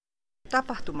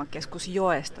Tapahtumakeskus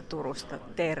Joesta Turusta,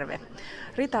 terve.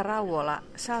 Rita Rauola,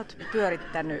 sä oot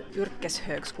pyörittänyt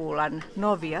Yrkeshögskolan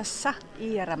Noviassa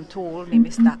IRM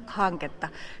Tool-nimistä hanketta.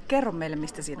 Kerro meille,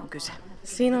 mistä siinä on kyse.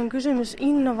 Siinä on kysymys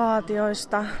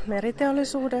innovaatioista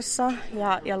meriteollisuudessa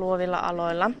ja luovilla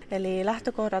aloilla. Eli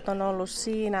lähtökohdat on ollut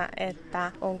siinä,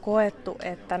 että on koettu,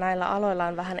 että näillä aloilla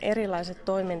on vähän erilaiset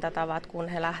toimintatavat, kun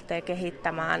he lähtee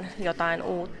kehittämään jotain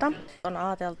uutta. On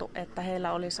ajateltu, että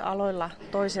heillä olisi aloilla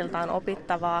toisiltaan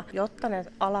opittavaa, jotta ne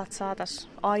alat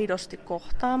saataisiin aidosti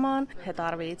kohtaamaan. He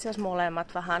tarvitsevat itse asiassa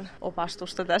molemmat vähän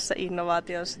opastusta tässä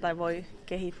innovaatiossa tai voi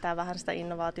kehittää vähän sitä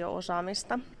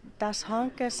innovaatio-osaamista. Tässä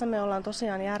hankkeessa me ollaan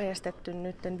tosiaan järjestetty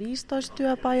nyt 15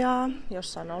 työpajaa,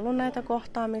 jossa on ollut näitä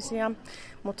kohtaamisia,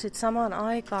 mutta sitten samaan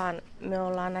aikaan me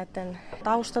ollaan näiden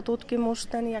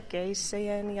taustatutkimusten ja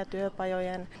keissejen ja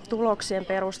työpajojen tuloksien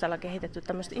perusteella kehitetty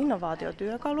tämmöistä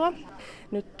innovaatiotyökalua.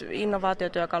 Nyt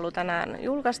innovaatiotyökalu tänään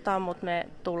julkaistaan, mutta me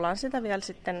tullaan sitä vielä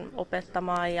sitten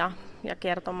opettamaan ja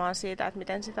kertomaan siitä, että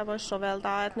miten sitä voisi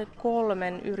soveltaa. Et nyt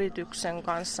 3 yrityksen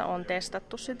kanssa on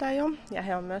testattu sitä jo, ja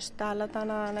he on myös täällä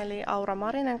tänään, eli Aura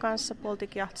Marinen kanssa,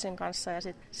 Baltic Yachtsin kanssa, ja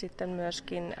sitten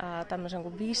myöskin tämmöisen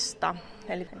kuin Vista,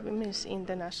 eli Women's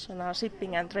International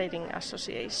Shipping and Trading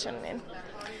Association,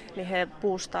 eli he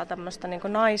boostaa tämmöistä niin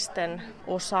kuin naisten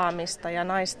osaamista ja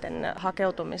naisten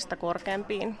hakeutumista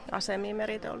korkeampiin asemiin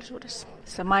meriteollisuudessa.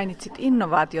 Sä mainitsit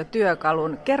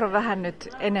innovaatiotyökalun. Kerro vähän nyt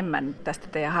enemmän tästä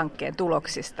teidän hankkeen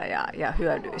tuloksista ja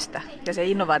hyödyistä. Ja se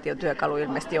innovaatiotyökalu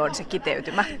ilmeisesti on se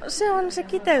kiteytymä. Se on se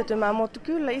kiteytymä, mutta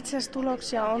kyllä itse asiassa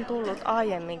tuloksia on tullut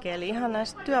aiemminkin. Eli ihan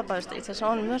näistä työpajoista itse asiassa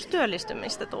on myös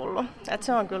työllistymistä tullut. Et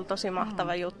se on kyllä tosi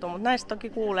mahtava juttu, mutta näistä toki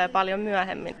kuulee paljon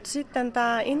myöhemmin. Sitten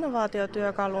tämä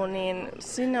innovaatiotyökalu, niin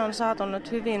sinne on saatu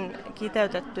nyt hyvin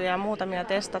kiteytettyjä ja muutamia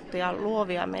testattuja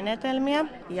luovia menetelmiä.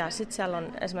 Ja sitten siellä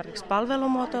on esimerkiksi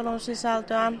palvelumuotoilun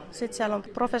sisältöä. Sitten siellä on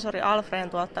professori Alfreen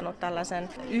tuottanut tällaisen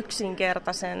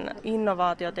yksinkertaisen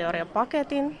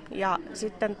innovaatioteoriapaketin. Ja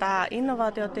sitten tämä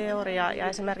innovaatioteoria ja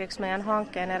esimerkiksi meidän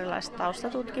hankkeen erilaiset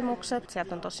taustatutkimukset.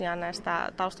 Sieltä on tosiaan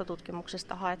näistä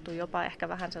taustatutkimuksista haettu jopa ehkä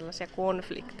vähän sellaisia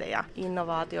konflikteja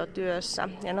innovaatiotyössä.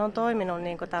 Ja ne on toiminut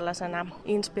niin kuin tällaisena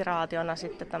inspiraationa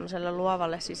sitten tämmöiselle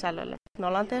luovalle sisällölle. Me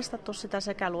ollaan testattu sitä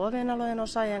sekä luovien alojen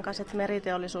osaajien kanssa että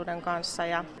meriteollisuuden kanssa.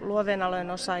 Ja luovien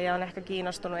alojen osaajia on ehkä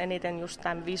kiinnostunut eniten just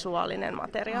tämän visuaalinen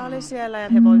materiaali siellä. Ja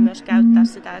he voi myös käyttää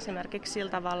sitä esimerkiksi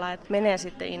sillä tavalla, että menee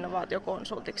sitten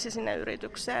innovaatiokonsultiksi sinne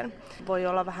yritykseen. Voi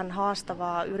olla vähän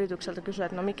haastavaa yritykseltä kysyä,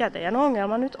 että no mikä teidän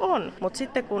ongelma nyt on. Mutta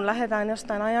sitten kun lähdetään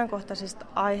jostain ajankohtaisista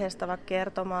aiheesta vaikka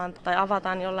kertomaan tai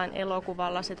avataan jollain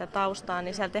elokuvalla sitä taustaa,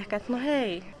 niin sieltä ehkä, että no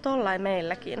hei, tollain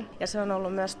meilläkin. Ja se on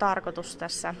ollut myös tarkoitus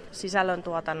tässä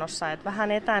sisällöntuotannossa, että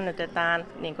vähän etäännytetään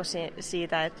niin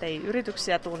siitä, ettei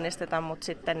yrityksiä tunnisteta, mutta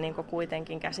sitten niin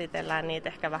kuitenkin käsitellään niitä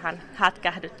ehkä vähän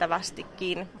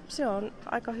hätkähdyttävästikin. Se on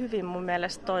aika hyvin mun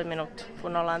mielestä toiminut,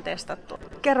 kun ollaan testattu.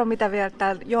 Kerro, mitä vielä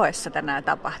täällä Joessa tänään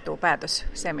tapahtuu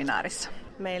päätösseminaarissa.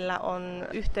 Meillä on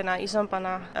yhtenä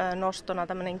isompana nostona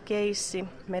tämmöinen keissi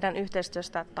meidän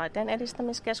yhteistyöstä Taiteen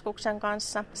edistämiskeskuksen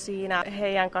kanssa. Siinä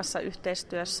heidän kanssa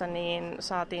yhteistyössä niin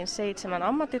saatiin 7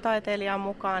 ammattitaiteilijaa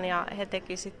mukaan ja he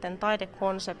teki sitten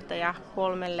taidekonsepteja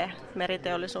 3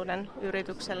 meriteollisuuden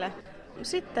yritykselle.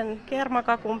 Sitten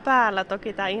kermakakun päällä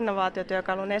toki tämä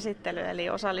innovaatiotyökalun esittely, eli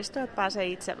osallistujat pääsee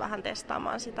itse vähän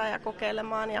testaamaan sitä ja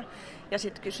kokeilemaan ja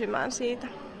sitten kysymään siitä.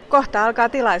 Kohta alkaa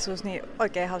tilaisuus, niin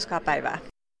oikein hauskaa päivää.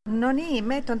 No niin,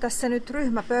 meitä on tässä nyt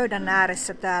ryhmä pöydän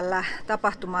ääressä täällä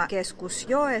Tapahtumakeskus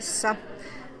Joessa.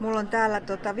 Mulla on täällä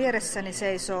vieressäni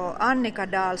seisoo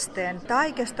Annika Dahlsten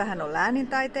Taikesta, hän on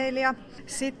läänintaiteilija.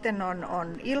 Sitten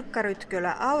on Ilkka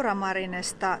Rytkölä Aura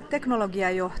Marinesta,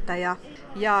 teknologiajohtaja,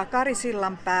 ja Kari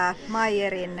Sillanpää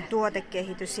Meyerin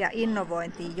tuotekehitys- ja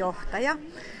innovointijohtaja.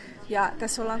 Ja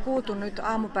tässä ollaan kuultu nyt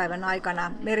aamupäivän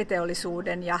aikana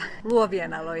meriteollisuuden ja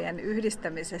luovien alojen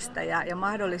yhdistämisestä ja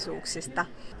mahdollisuuksista.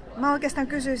 Mä oikeastaan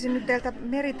kysyisin nyt teiltä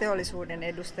meriteollisuuden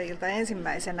edustajilta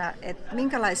ensimmäisenä, että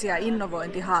minkälaisia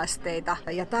innovointihaasteita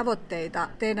ja tavoitteita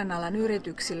teidän alan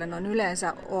yrityksillä noin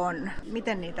yleensä on?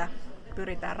 Miten niitä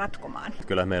pyritään ratkomaan?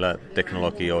 Kyllä meillä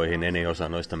teknologioihin eni osa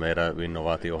noista meidän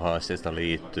innovaatiohaasteista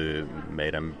liittyy.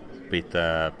 Meidän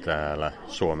pitää täällä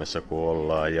Suomessa kun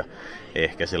ollaan ja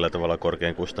ehkä sillä tavalla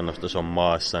korkean kustannustason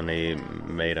maassa, niin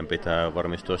meidän pitää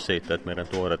varmistua siitä, että meidän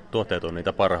tuotteet on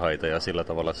niitä parhaita ja sillä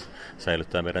tavalla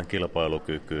säilyttää meidän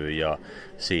kilpailukykyä ja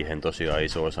siihen tosiaan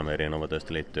iso osa meidän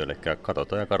innovaatioista liittyy. Eli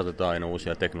katsotaan ja kartoitetaan aina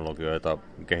uusia teknologioita,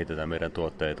 kehitetään meidän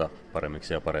tuotteita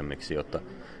paremmiksi ja paremmiksi, jotta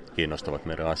kiinnostavat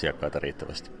meidän asiakkaita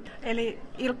riittävästi. Eli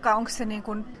Ilkka, onko se niin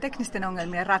kuin teknisten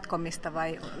ongelmien ratkomista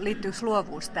vai liittyykö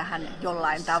luovuus tähän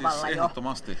jollain tavalla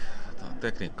ehdottomasti.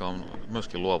 tekniikka on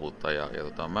myöskin luovuutta.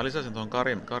 Mä lisäsin tuon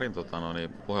Karin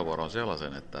puheenvuoroon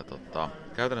sellaisen, että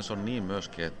käytännössä on niin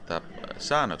myöskin, että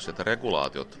säännökset ja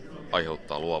regulaatiot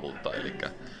aiheuttaa luovuutta. Eli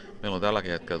meillä on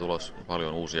tälläkin hetkellä tulossa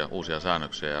paljon uusia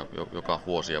säännöksiä ja joka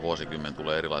vuosi ja vuosikymmen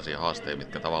tulee erilaisia haasteita,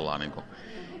 mitkä tavallaan niin kuin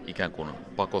ikään kuin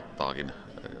pakottaakin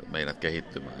meidät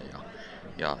kehittymään.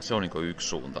 Ja se on niin yksi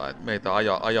suunta, että meitä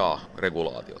ajaa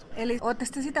regulaatiot. Eli olette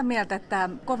sitä mieltä, että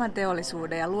kovan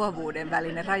teollisuuden ja luovuuden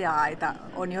välinen raja-aita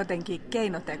on jotenkin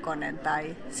keinotekoinen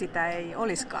tai sitä ei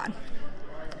olisikaan?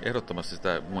 Ehdottomasti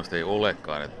sitä mun mielestä ei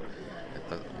olekaan.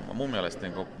 Että mun mielestä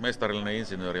niin mestarillinen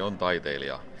insinööri on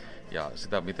taiteilija. Ja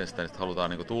sitä, miten sitä halutaan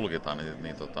niin tulkita,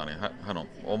 niin hän on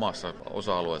omassa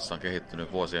osa-alueessaan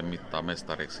kehittynyt vuosien mittaan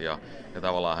mestariksi ja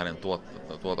tavallaan hänen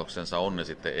tuotoksensa on ne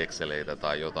sitten Exceleitä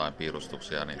tai jotain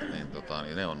piirustuksia, niin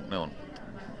ne on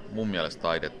mun mielestä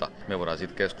taidetta. Me voidaan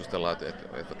sitten keskustella,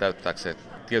 että täyttääkö se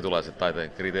tietynlaiset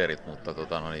taiteen kriteerit, mutta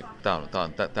tämä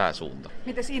on tämä suunta.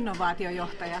 Mites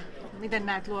innovaatiojohtaja? Miten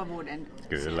näet luovuuden?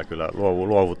 Kyllä.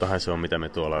 Luovuuttahan se on, mitä me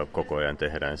tuolla koko ajan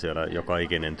tehdään. Siellä joka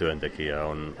ikinen työntekijä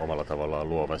on omalla tavallaan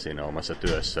luova siinä omassa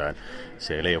työssään.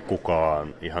 Siellä ei ole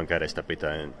kukaan ihan kädestä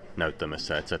pitäen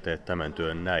näyttämässä, että sä teet tämän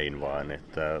työn näin, vaan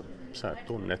että sä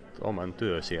tunnet oman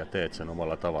työsi ja teet sen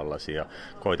omalla tavallasi ja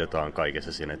koitetaan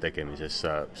kaikessa siinä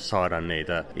tekemisessä saada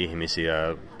niitä ihmisiä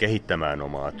kehittämään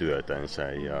omaa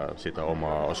työtänsä ja sitä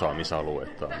omaa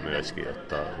osaamisaluetta myöskin,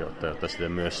 jotta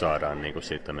sitten myös saadaan niin kuin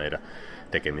siitä meidän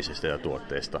tekemisestä ja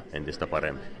tuotteesta entistä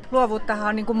paremmin. Luovuuttahan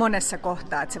on niin kuin monessa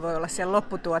kohtaa, että se voi olla siellä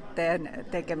lopputuotteen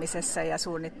tekemisessä ja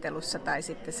suunnittelussa tai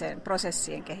sitten sen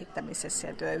prosessien kehittämisessä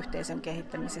ja työyhteisön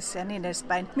kehittämisessä ja niin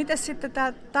edespäin. Miten sitten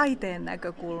tämä taiteen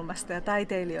näkökulmasta ja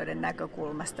taiteilijoiden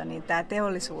näkökulmasta, niin tämä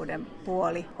teollisuuden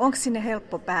puoli, onko sinne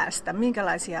helppo päästä?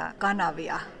 Minkälaisia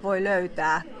kanavia voi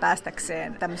löytää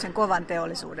päästäkseen tämmöisen kovan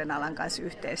teollisuuden alan kanssa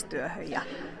yhteistyöhön ja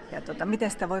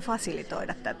miten sitä voi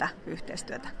fasilitoida tätä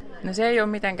yhteistyötä? No se ei ole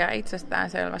mitenkään itsestään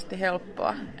selvästi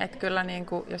helppoa. Että kyllä niin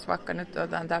kuin, jos vaikka nyt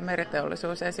otetaan tämä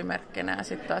meriteollisuus esimerkkinä ja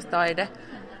sitten taas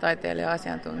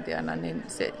taiteilija-asiantuntijana, niin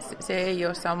se ei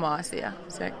ole sama asia.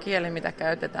 Se kieli, mitä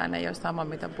käytetään, ei ole sama,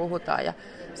 mitä puhutaan ja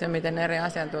se, miten eri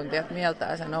asiantuntijat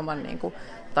mieltää sen oman niin kuin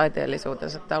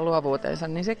taiteellisuutensa tai luovuutensa,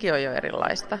 niin sekin on jo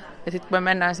erilaista. Ja sitten kun me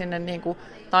mennään sinne niin kuin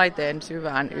taiteen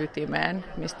syvään ytimeen,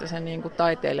 mistä se niin kuin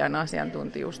taiteilijan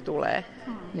asiantuntijuus tulee,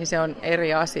 niin se on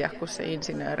eri asia kuin se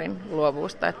insinöörin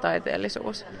luovuus tai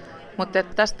taiteellisuus. Mutta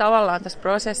tässä tavallaan tässä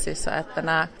prosessissa,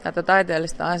 että tätä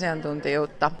taiteellista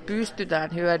asiantuntijuutta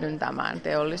pystytään hyödyntämään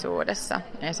teollisuudessa,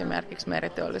 esimerkiksi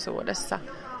meriteollisuudessa,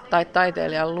 tai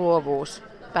taiteilijan luovuus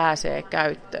pääsee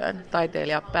käyttöön.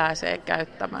 Taiteilija pääsee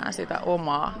käyttämään sitä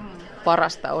omaa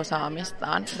parasta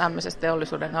osaamistaan tämmöisessä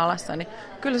teollisuuden alassa, niin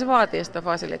kyllä se vaatii sitä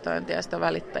fasilitointia ja sitä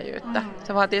välittäjyyttä.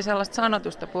 Se vaatii sellaista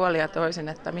sanotusta puolia toisin,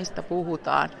 että mistä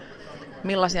puhutaan,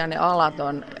 millaisia ne alat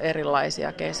on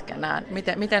erilaisia keskenään,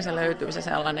 miten se löytyy se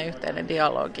sellainen yhteinen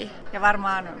dialogi. Ja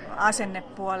varmaan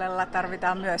asennepuolella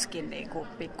tarvitaan myöskin niin kuin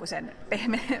pikkusen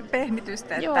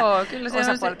pehmitystä, että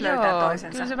osapuolet löytää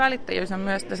toisensa. Kyllä se välittäjyys on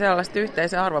myös sellaista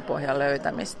yhteisen arvopohjan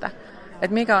löytämistä.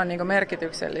 Että mikä on niinku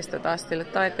merkityksellistä taas sille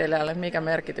taiteilijalle, mikä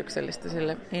merkityksellistä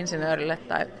sille insinöörille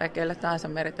tai kelle tahansa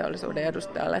meriteollisuuden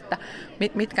edustajalle, että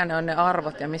mitkä ne on ne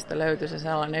arvot ja mistä löytyy se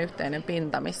sellainen yhteinen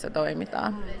pinta, missä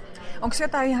toimitaan. Onko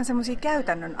jotain ihan semmoisia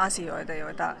käytännön asioita,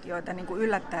 joita niin kuin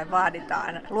yllättäen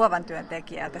vaaditaan luovan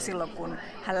työntekijältä silloin, kun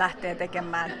hän lähtee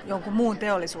tekemään jonkun muun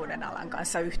teollisuuden alan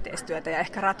kanssa yhteistyötä ja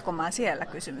ehkä ratkomaan siellä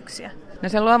kysymyksiä? No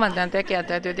sen luovan työn tekijän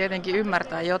täytyy tietenkin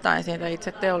ymmärtää jotain siitä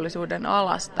itse teollisuuden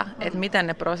alasta, että miten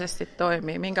ne prosessit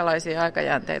toimii, minkälaisia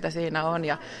aikajänteitä siinä on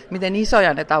ja miten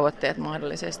isoja ne tavoitteet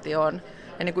mahdollisesti on.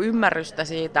 Ja niin kuin ymmärrystä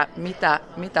siitä,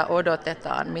 mitä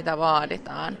odotetaan, mitä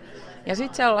vaaditaan. Ja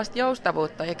sitten sellaista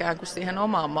joustavuutta ikään kuin siihen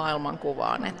omaan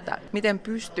maailmankuvaan, että miten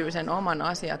pystyy sen oman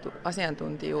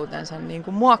asiantuntijuutensa niin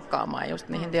kuin muokkaamaan just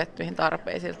niihin tiettyihin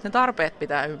tarpeisiin. Ne tarpeet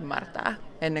pitää ymmärtää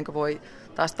ennen kuin voi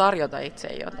taas tarjota itse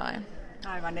jotain.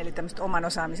 Aivan, eli tämmöistä oman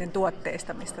osaamisen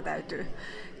tuotteista, mistä täytyy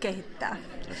kehittää.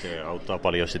 Ja se auttaa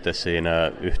paljon sitten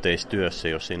siinä yhteistyössä,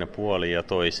 jos siinä puolin ja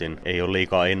toisin ei ole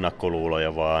liikaa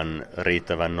ennakkoluuloja, vaan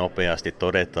riittävän nopeasti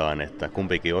todetaan, että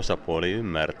kumpikin osapuoli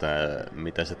ymmärtää,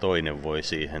 mitä se toinen voi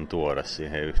siihen tuoda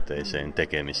siihen yhteiseen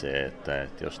tekemiseen. Että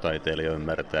jos taiteilija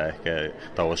ymmärtää ehkä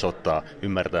tai osoittaa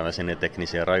ymmärtävän sinne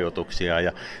teknisiä rajoituksia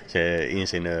ja se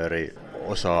insinööri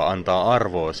osaa antaa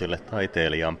arvoa sille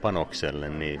taiteilijan panokselle,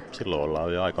 niin silloin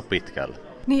ollaan jo aika pitkällä.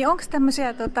 Niin, onko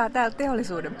tämmöisiä täällä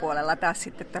teollisuuden puolella taas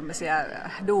sitten tämmöisiä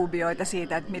duubioita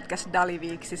siitä, että mitkä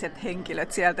daliviiksiset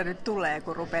henkilöt sieltä nyt tulee,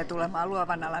 kun rupeaa tulemaan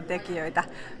luovan alan tekijöitä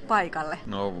paikalle?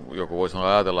 No, joku voisi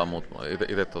ajatella, mutta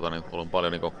itse olen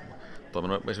paljon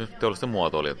toiminut esimerkiksi teollisten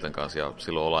muotoilijoiden kanssa, ja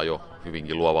silloin ollaan jo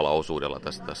hyvinkin luovalla osuudella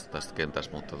tästä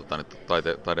kentästä, mutta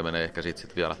taide menee ehkä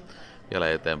sitten vielä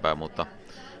eteenpäin, mutta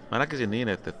mä näkisin niin,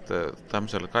 että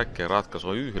tämmöisellä kaikkeen ratkaisu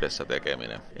on yhdessä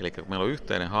tekeminen. Eli kun meillä on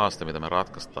yhteinen haaste, mitä me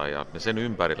ratkaistaan, ja sen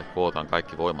ympärille kootaan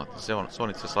kaikki voimat, niin se on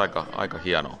itse asiassa aika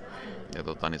hienoa.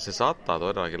 Ja niin se saattaa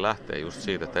todellakin lähteä just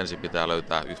siitä, että ensin pitää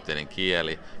löytää yhteinen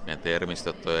kieli, meidän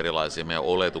termistöt on erilaisia, meidän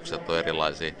oletukset on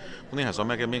erilaisia, mutta niinhän se on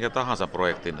melkein minkä tahansa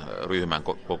projektin ryhmän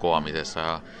kokoamisessa.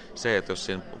 Ja se, että jos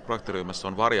siinä projektiryhmässä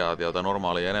on variaatiota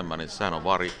normaalia enemmän, niin sehän on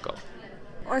vaan rikkaus.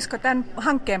 Olisiko tämän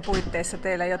hankkeen puitteissa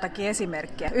teillä jotakin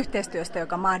esimerkkiä yhteistyöstä,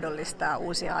 joka mahdollistaa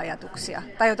uusia ajatuksia?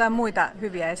 Tai jotain muita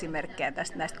hyviä esimerkkejä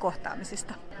näistä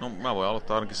kohtaamisista? No mä voin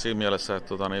aloittaa ainakin siinä mielessä,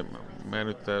 että me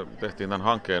nyt tehtiin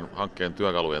tämän hankkeen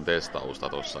työkalujen testausta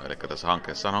tuossa. Eli tässä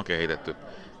hankkeessa on kehitetty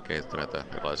näitä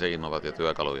erilaisia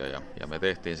innovaatiotyökaluja ja me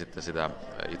tehtiin sitten sitä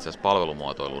itse asiassa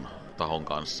palvelumuotoilun tahon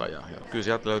kanssa. Ja kyllä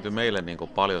sieltä löytyy meille niin kuin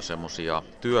paljon semmoisia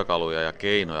työkaluja ja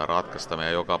keinoja ratkaista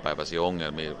meidän jokapäiväisiä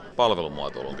ongelmia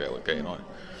palvelumuotoilun keinoin.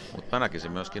 Mutta mä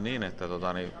näkisin myöskin niin, että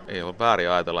ei ole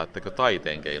väärin ajatella, että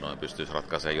taiteen keinoin pystyisi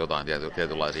ratkaisemaan jotain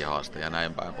tietynlaisia haasteja ja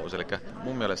näin päin pois. Eli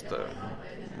mun mielestä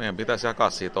meidän pitäisi jakaa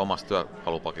siitä omasta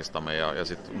työkalupakistamme ja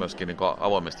sitten myöskin niin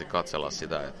avoimesti katsella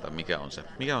sitä, että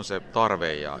mikä on se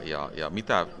tarve ja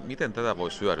miten tätä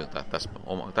voisi hyödyntää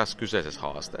tässä kyseisessä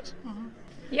haasteessa. Mm-hmm.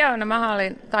 Joo, no mä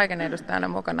olin Taiken edustajana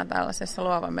mukana tällaisessa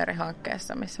Luova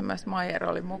Meri-hankkeessa, missä myös Maijer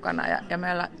oli mukana. Ja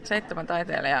meillä 7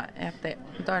 taiteilijaa jätti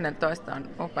toinen toistaan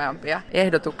upeampia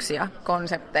ehdotuksia,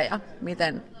 konsepteja,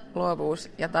 miten luovuus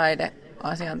ja taide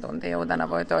asiantuntijuutena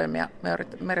voi toimia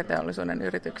meriteollisuuden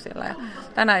yrityksillä. Ja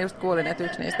tänään just kuulin, että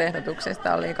yksi niistä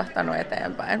ehdotuksista on liikahtanut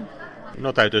eteenpäin.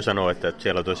 No täytyy sanoa, että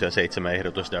siellä on tosiaan 7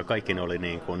 ehdotusta ja kaikki ne oli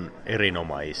niin kuin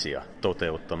erinomaisia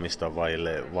toteuttamista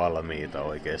vaille valmiita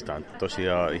oikeastaan.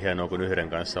 Tosiaan hienoa, kun yhden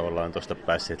kanssa ollaan tuosta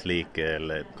päässeet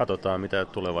liikkeelle. Katsotaan, mitä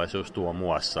tulevaisuus tuo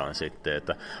muassaan sitten,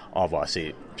 että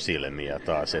avasi silmiä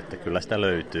taas, että kyllä sitä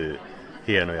löytyy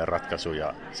hienoja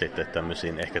ratkaisuja sitten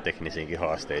tämmöisiin ehkä teknisiinkin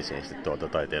haasteisiin sitten tuolta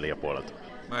taiteilijapuolelta.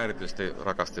 Mä erityisesti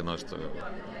rakastin noista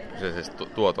kyseisistä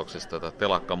tuotoksista tätä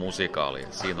telakkamusikaalia.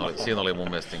 Siinä oli mun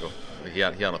mielestä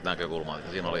niin hienot näkökulmat.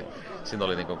 Siinä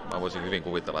oli niin kuin, mä voisin hyvin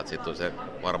kuvitella, että siitä oli se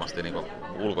varmasti niin kuin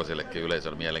ulkoisillekin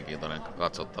yleisölle mielenkiintoinen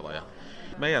katsottava. Ja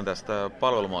meidän tästä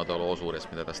palvelumuotoiluosuudesta,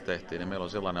 mitä tässä tehtiin, niin meillä on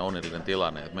sellainen onnellinen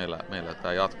tilanne, että meillä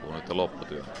tämä jatkuu nyt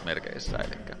lopputyön merkeissä.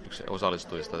 Eli yksi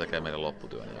osallistujista tekee meidän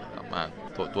lopputyön. Ja mä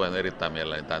tuen erittäin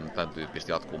mielelläni tämän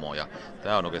tyyppistä jatkumoa. Ja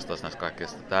tämä on oikeastaan näistä kaikkein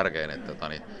tärkein, että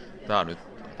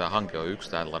tämä hanke on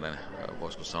yksi tällainen,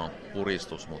 voisiko sanoa,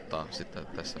 puristus, mutta sitten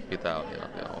tässä pitää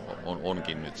ja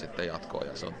onkin nyt sitten jatkoa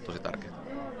ja se on tosi tärkeää.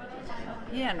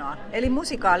 Hienoa. Eli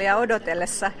musikaalia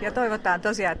odotellessa ja toivotaan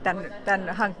tosiaan, että tämän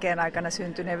hankkeen aikana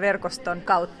syntyneen verkoston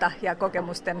kautta ja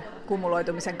kokemusten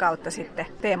kumuloitumisen kautta sitten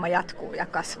teema jatkuu ja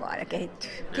kasvaa ja kehittyy.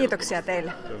 Kiitoksia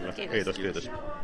teille. Kiitos.